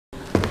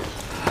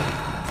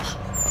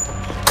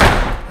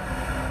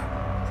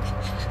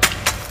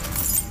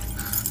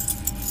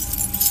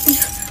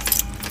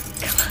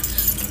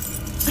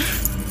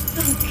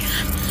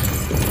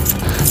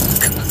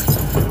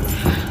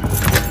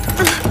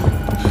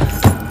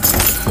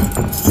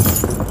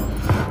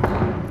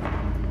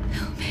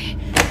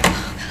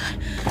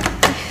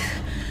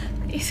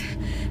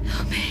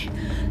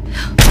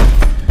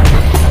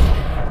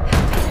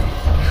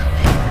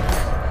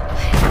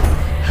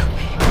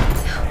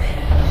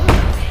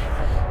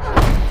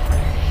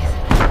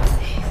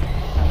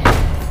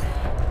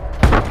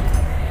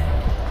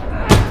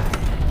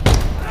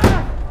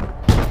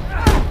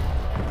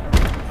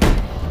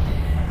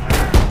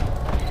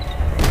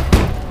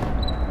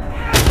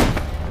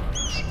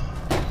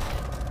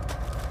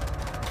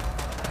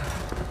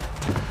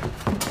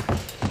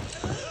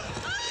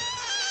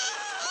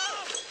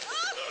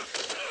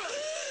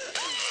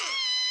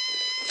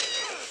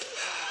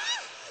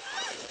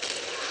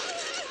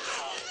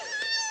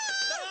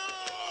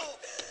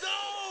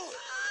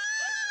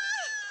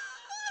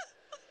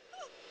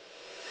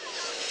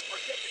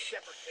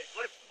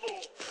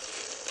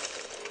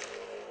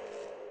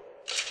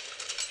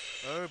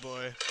Oh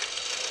boy.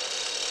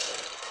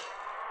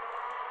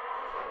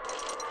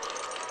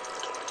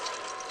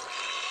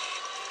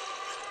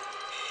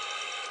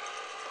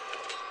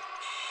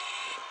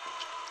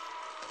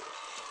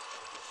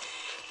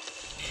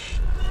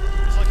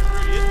 It's like it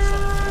really is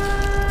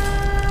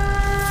something.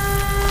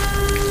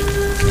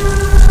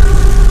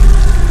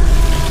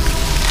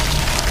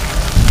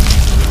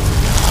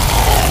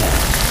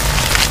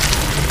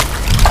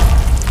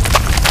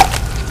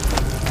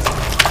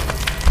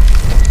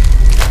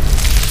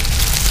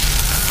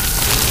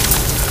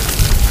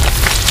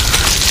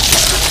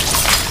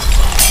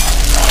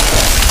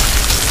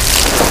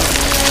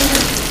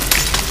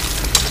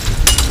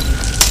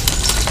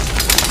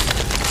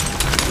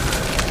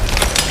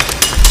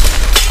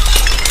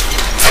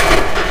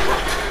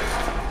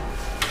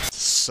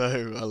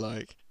 So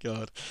alike,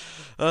 God.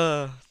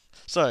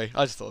 Sorry,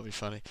 I just thought it'd be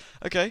funny.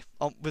 Okay,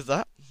 on with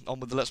that, on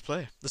with the Let's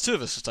Play. There's two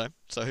of us this time,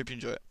 so I hope you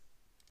enjoy it.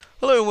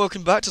 Hello and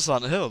welcome back to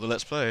Silent Hill, the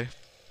Let's Play.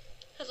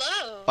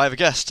 Hello. I have a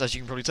guest, as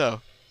you can probably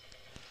tell.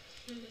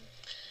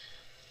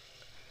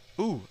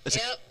 Ooh, it's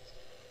Yep.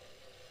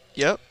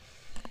 Yep.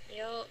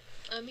 Yep.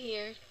 I'm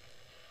here.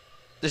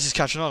 This is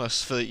Catching On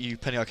Us for you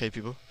Penny Arcade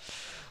people.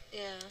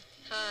 Yeah.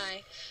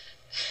 Hi.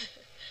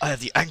 I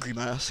have the angry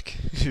mask.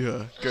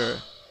 Yeah, go.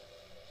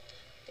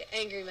 The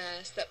angry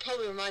mask. That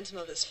probably reminds him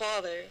of his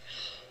father.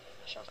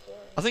 Shock horror.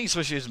 I think it's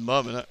supposed to be his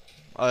mum, innit?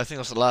 I think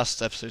that's the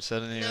last episode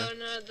said, anyway.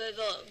 No,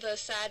 the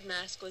sad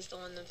mask was the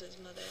one of his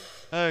mother.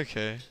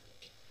 Okay.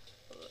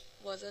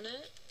 Wasn't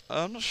it?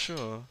 I'm not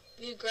sure.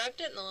 You grabbed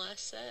it in the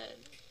last set.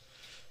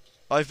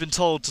 I've been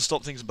told to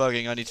stop things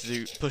bugging, I need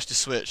to push the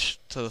switch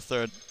to the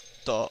third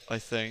dot, I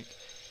think.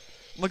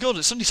 Oh my god,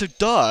 it's suddenly so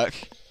dark!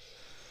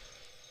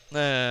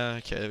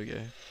 Okay, there we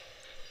go.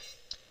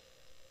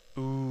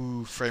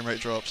 Ooh, frame rate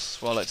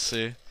drops, what I like to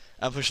see.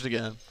 And push it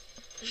again.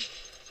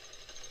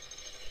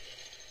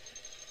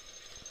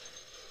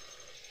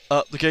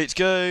 Up the gates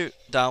go,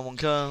 down one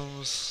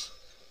comes.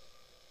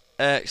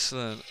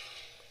 Excellent.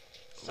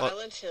 What?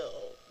 Silent Hill.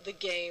 The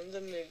game,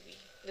 the movie.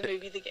 The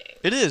movie, the game.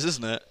 It is,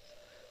 isn't it?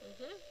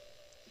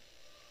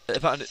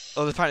 Apparently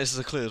this is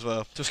a clue as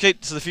well. To escape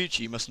to the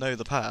future, you must know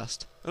the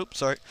past. Oops,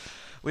 sorry.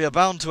 We are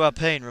bound to our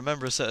pain.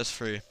 Remember to set us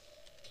free.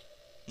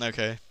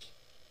 Okay.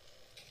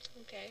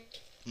 Okay.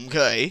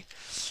 Okay.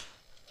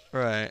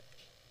 Right.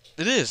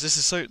 It is. This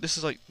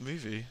is like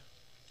movie.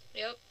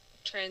 Yep.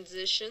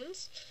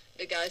 Transitions.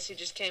 The guys who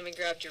just came and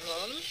grabbed your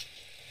mom.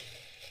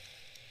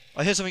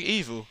 I hear something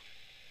evil.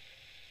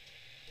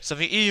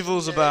 Something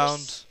evil's Nurse.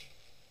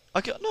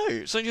 abound.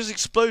 No. Something just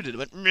exploded. It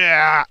went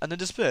meow, and then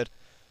disappeared.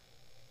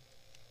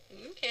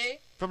 Okay.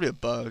 Probably a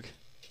bug.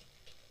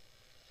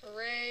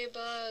 Hooray,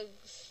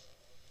 bugs.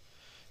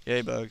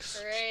 Yay, bugs.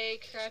 Hooray,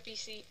 crappy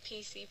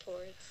PC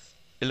ports.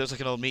 It looks like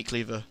an old meat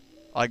cleaver.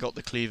 I got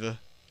the cleaver.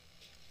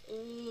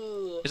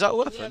 Ooh. Is that a We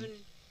weapon?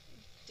 haven't-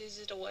 Is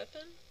it a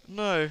weapon?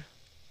 No.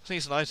 I think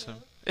it's an item.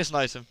 No? It's an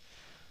item.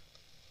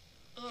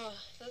 Oh,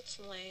 that's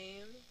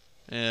lame.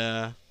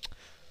 Yeah.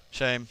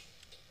 Shame.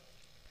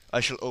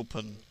 I shall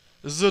open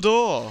the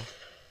door.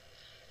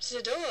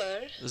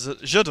 Zador?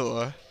 The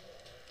door.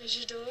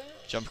 Zador?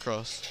 Jump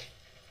across.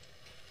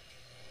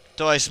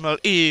 Do I smell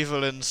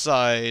evil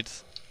inside?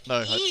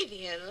 No.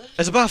 Evil?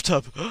 It's a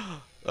bathtub.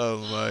 Oh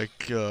my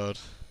god.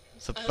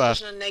 It's a I hope bath.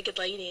 there's no naked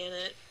lady in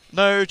it.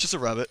 No, just a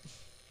rabbit.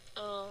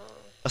 Oh.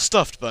 A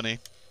stuffed bunny.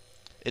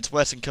 It's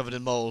wet and covered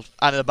in mold,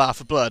 and in a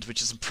bath of blood,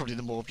 which is probably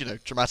the more,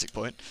 dramatic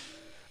point.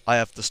 I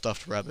have the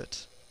stuffed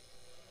rabbit.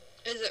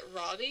 Is it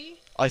Robbie?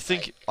 I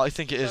think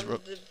it is. From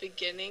the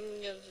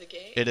beginning of the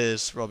game? It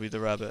is Robbie the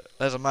rabbit.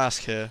 There's a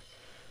mask here.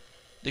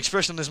 The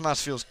expression on this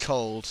mask feels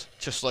cold,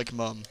 just like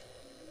Mum.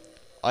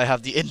 I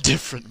have the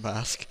indifferent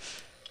mask.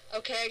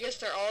 Okay, I guess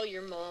they're all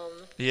your mom.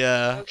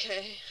 Yeah.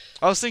 Okay.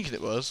 I was thinking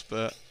it was,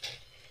 but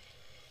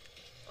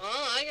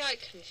Oh, I got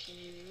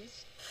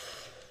confused.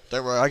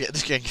 don't worry, I get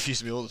this game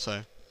confused me all the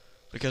time.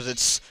 Because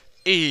it's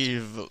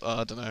evil.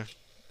 I don't know.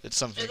 It's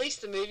something. At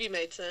least the movie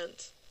made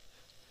sense.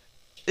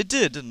 It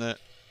did, didn't it?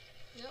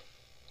 Yep.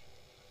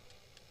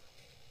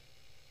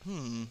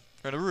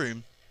 We're in a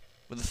room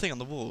with a thing on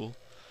the wall.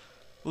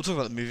 We'll talk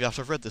about the movie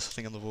after I've read this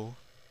thing on the wall.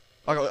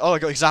 I got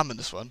to examine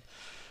this one.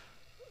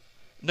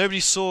 Nobody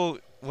saw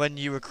when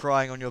you were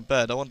crying on your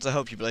bed. I wanted to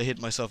help you, but I hid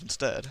myself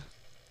instead.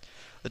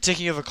 The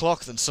ticking of a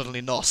clock, then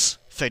suddenly nos.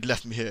 Fate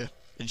left me here.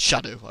 In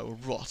shadow, I will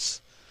rot.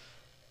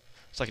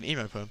 It's like an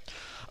emo poem.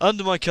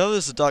 Under my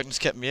covers, the darkness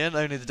kept me in.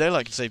 Only the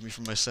daylight can save me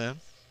from my sin.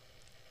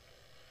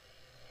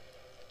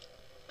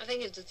 I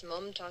think it's its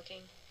mom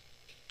talking.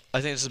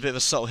 I think it's a bit of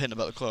a subtle hint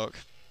about the clock.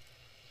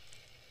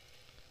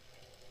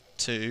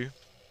 2.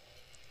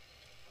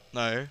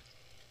 No.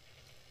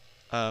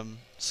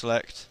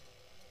 Select.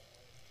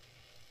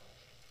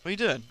 What are you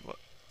doing? What?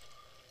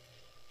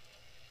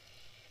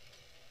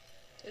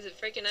 Is it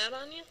freaking out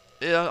on you?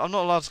 Yeah, I'm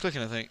not allowed to click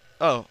anything.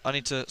 Oh, I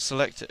need to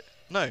select it.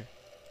 No.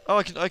 Oh,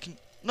 I can.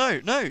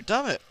 No,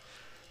 damn it.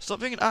 Stop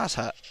being an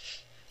asshat.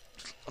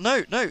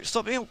 No,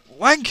 stop being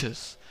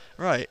wankers.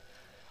 Right.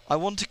 I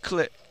want to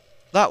click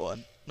that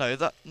one. No,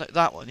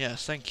 that one.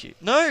 Yes, thank you.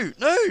 No.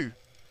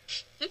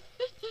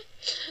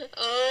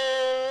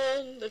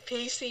 Oh, the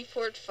PC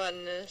port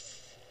funness.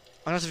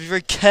 I'm gonna have to be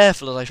very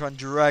careful as I try and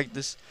drag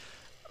this,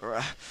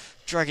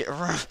 drag it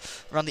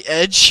around the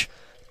edge.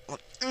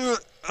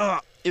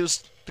 It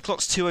was the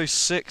clock's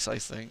 2:06, I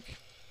think,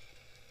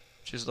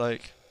 which is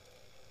like,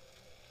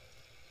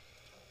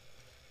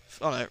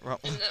 oh no, right.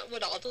 And that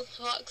what all the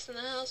clocks in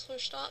the house were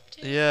stopped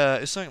to? Yeah,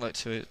 it's something like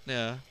 2.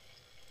 Yeah.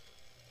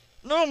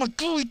 No, my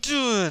God, what are you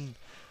doing?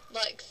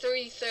 Like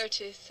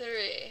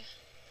 3:33.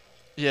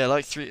 Yeah,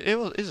 like 3.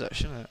 It is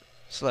actually, isn't it?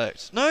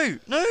 Select. No,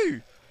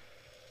 no.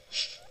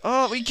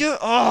 Oh, we go.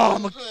 Oh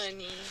my.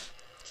 Honey.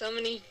 So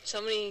many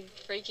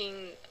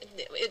freaking.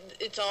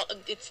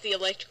 It's the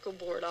electrical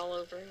board all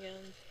over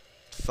again.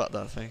 Fuck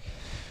that thing.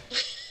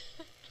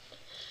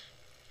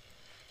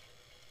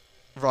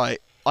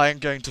 Right, I am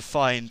going to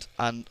find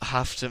and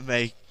have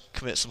to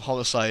commit some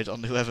homicide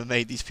on whoever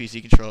made these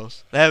PC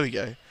controls. There we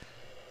go.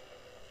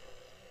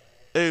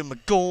 Oh my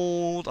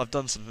God, I've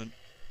done something.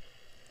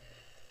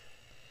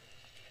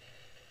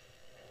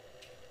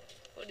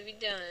 What have you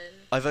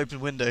done? I've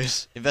opened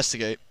Windows.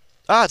 Investigate.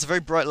 Ah, it's a very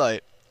bright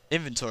light.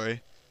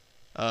 Inventory.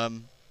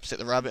 Stick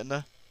the rabbit in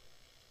there.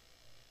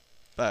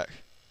 Back.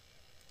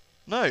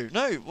 No,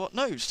 no, what?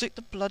 No, stick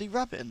the bloody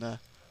rabbit in there.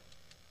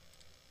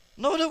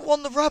 No, I don't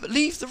want the rabbit.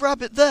 Leave the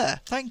rabbit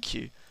there. Thank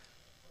you.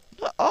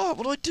 No,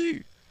 what do I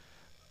do?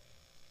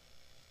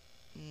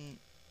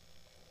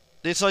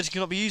 The sides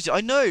cannot be used. I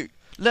know.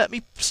 Let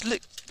me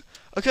slick.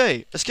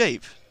 Okay,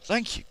 escape.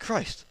 Thank you,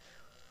 Christ.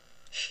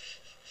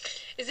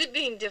 Is it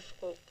being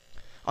difficult?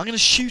 I'm gonna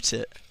shoot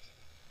it.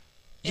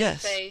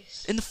 Yes. In the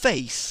face. In the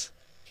face.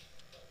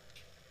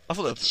 I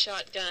thought that. With a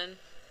shotgun.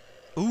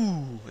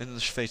 Ooh, in the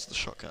face of the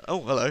shotgun.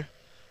 Oh, hello.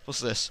 What's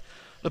this?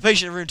 The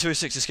patient in room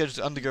 206 is scheduled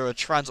to undergo a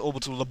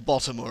transorbital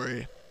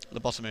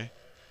lobotomy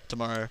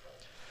tomorrow.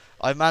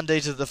 I've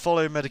mandated that the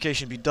following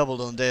medication be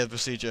doubled on the day of the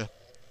procedure.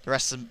 The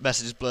rest of the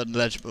message is blurred and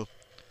illegible.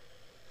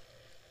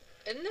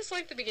 Isn't this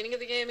like the beginning of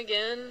the game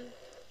again?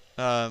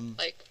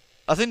 Like.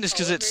 I think this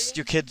because it's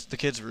the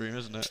kid's room,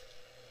 isn't it?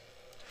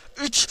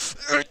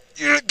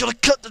 Gotta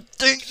cut the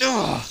thing.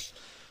 Oh.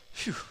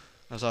 Phew.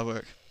 How's that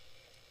work?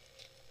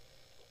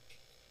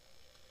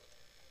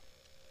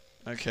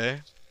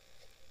 Okay.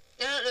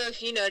 I don't know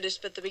if you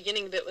noticed, but the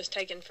beginning bit was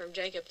taken from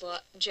Jacob's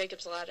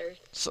Ladder.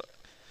 So,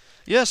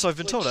 yes, I've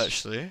been told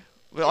actually.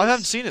 Well, I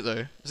haven't seen it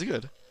though. Is it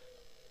good?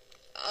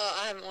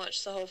 I haven't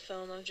watched the whole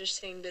film. I've just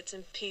seen bits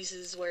and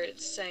pieces where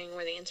it's saying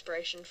where the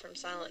inspiration from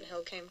Silent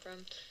Hill came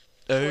from.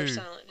 Oh. Where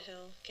Silent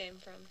Hill came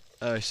from.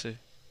 Oh, I see.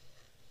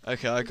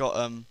 Okay, I got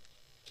a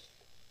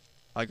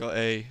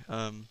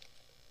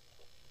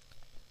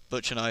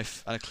butcher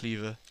knife and a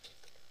cleaver.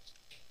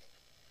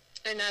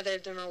 And neither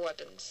of them are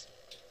weapons.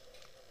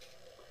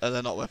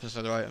 They're not weapons,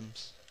 they're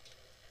items.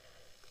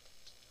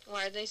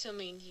 Why are they so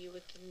mean to you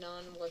with the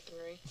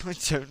non-weaponry? I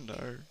don't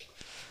know.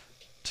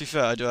 To be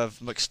fair, I do have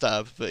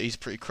McStab, but he's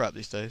pretty crap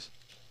these days.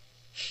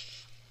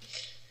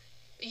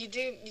 You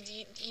do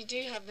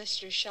have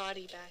Mr.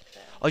 Shoddy back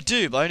there. I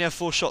do, but I only have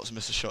 4 shots of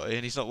Mr. Shotty,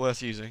 and he's not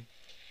worth using.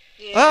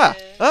 Yeah.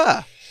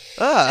 Ah!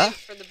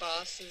 For the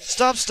bosses.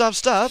 Stab, stab,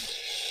 stab!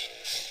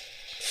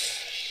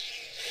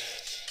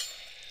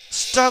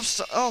 Stab,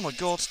 stab, oh my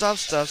God, stab,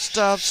 stab,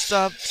 stab,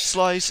 stab,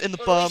 slice in the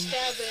bum.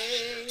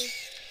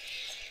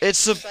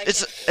 It's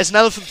an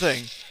elephant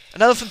thing.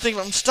 An elephant thing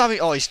that I'm stabbing.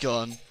 Oh, he's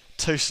gone.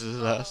 Toasted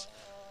his ass.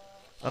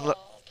 Oh,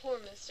 poor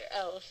Mr.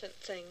 Elephant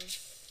Thing.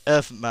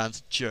 Elephant Man's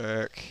a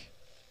jerk.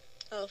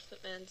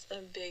 Elephant Man's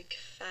the big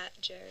fat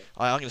jerk.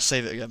 I'm gonna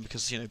save it again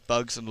because, you know,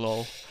 bugs and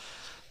lol.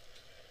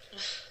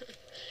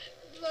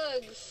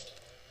 Bugs.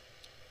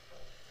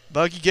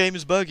 Buggy game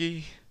is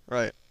buggy.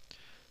 Right.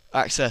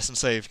 Access and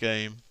save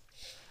game.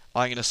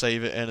 I'm gonna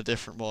save it in a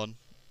different one.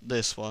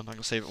 This one. I'm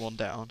gonna save it one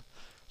down.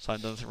 So I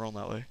haven't done anything wrong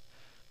that way.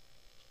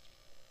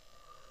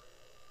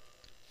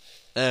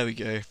 There we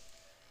go.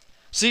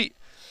 See,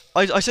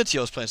 I said to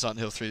you I was playing Silent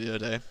Hill 3 the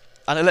other day,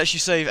 and it lets you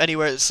save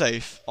anywhere it's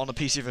safe on a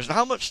PC version.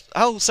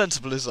 How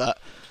sensible is that?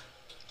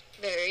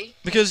 Very.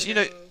 Because, you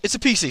know, it's a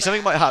PC,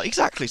 something might happen.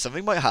 Exactly,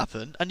 something might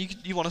happen, and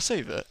you want to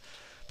save it.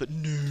 But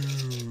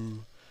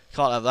no.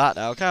 Can't have that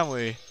now, can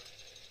we?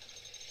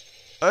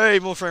 Hey,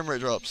 more frame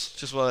rate drops.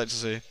 Just what I like to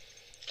see.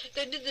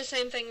 They did the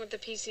same thing with the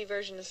PC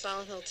version of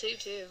Silent Hill 2,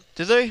 too.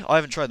 Did they? I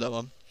haven't tried that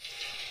one.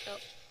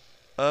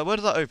 Oh. Where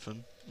did that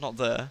open? Not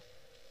there.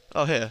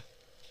 Oh, here.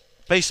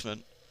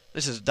 Basement.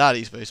 This is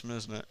Daddy's basement,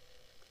 isn't it?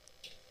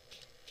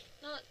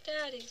 Not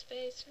Daddy's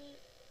basement.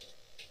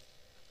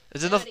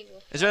 Is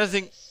there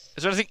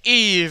anything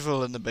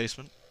evil in the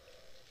basement?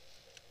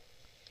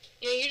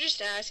 Yeah, you're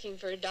just asking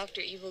for a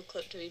Dr. Evil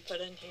clip to be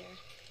put in here.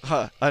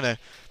 Huh, I know.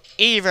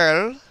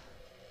 Evil.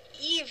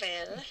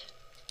 Evil.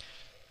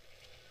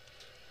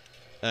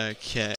 Okay.